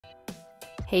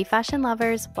Hey fashion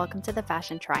lovers, welcome to the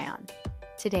Fashion Try-On.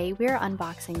 Today we are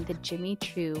unboxing the Jimmy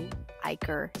Choo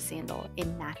IKER sandal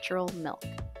in natural milk.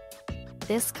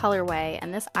 This colorway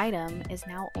and this item is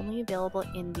now only available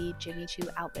in the Jimmy Choo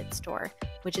outlet store,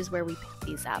 which is where we picked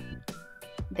these up.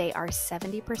 They are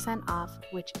 70% off,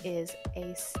 which is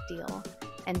a steal.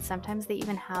 And sometimes they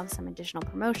even have some additional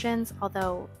promotions,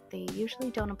 although they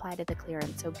usually don't apply to the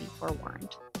clearance, so be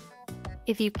forewarned.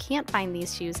 If you can't find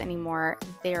these shoes anymore,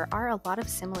 there are a lot of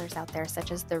similars out there,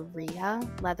 such as the Raffia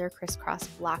leather Criss Cross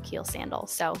block heel sandal.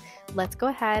 So let's go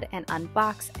ahead and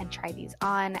unbox and try these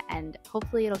on, and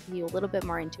hopefully it'll give you a little bit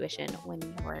more intuition when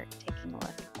you're taking a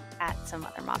look at some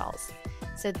other models.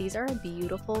 So these are a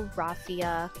beautiful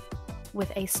Raffia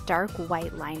with a stark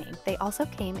white lining. They also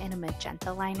came in a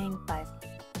magenta lining, but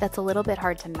that's a little bit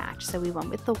hard to match, so we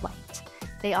went with the white.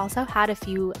 They also had a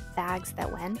few bags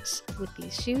that went with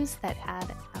these shoes that had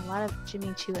a lot of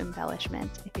Jimmy Choo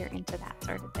embellishment if you're into that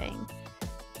sort of thing.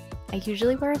 I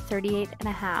usually wear a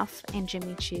 38.5 in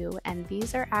Jimmy Choo, and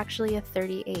these are actually a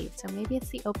 38, so maybe it's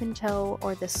the open toe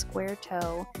or the square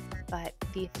toe, but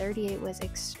the 38 was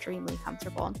extremely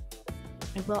comfortable.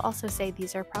 I will also say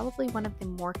these are probably one of the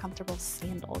more comfortable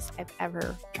sandals I've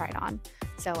ever tried on,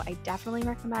 so I definitely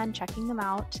recommend checking them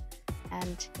out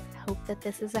and hope that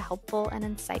this is a helpful and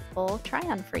insightful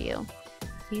try-on for you.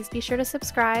 Please be sure to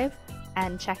subscribe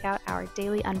and check out our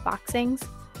daily unboxings.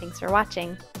 Thanks for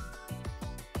watching.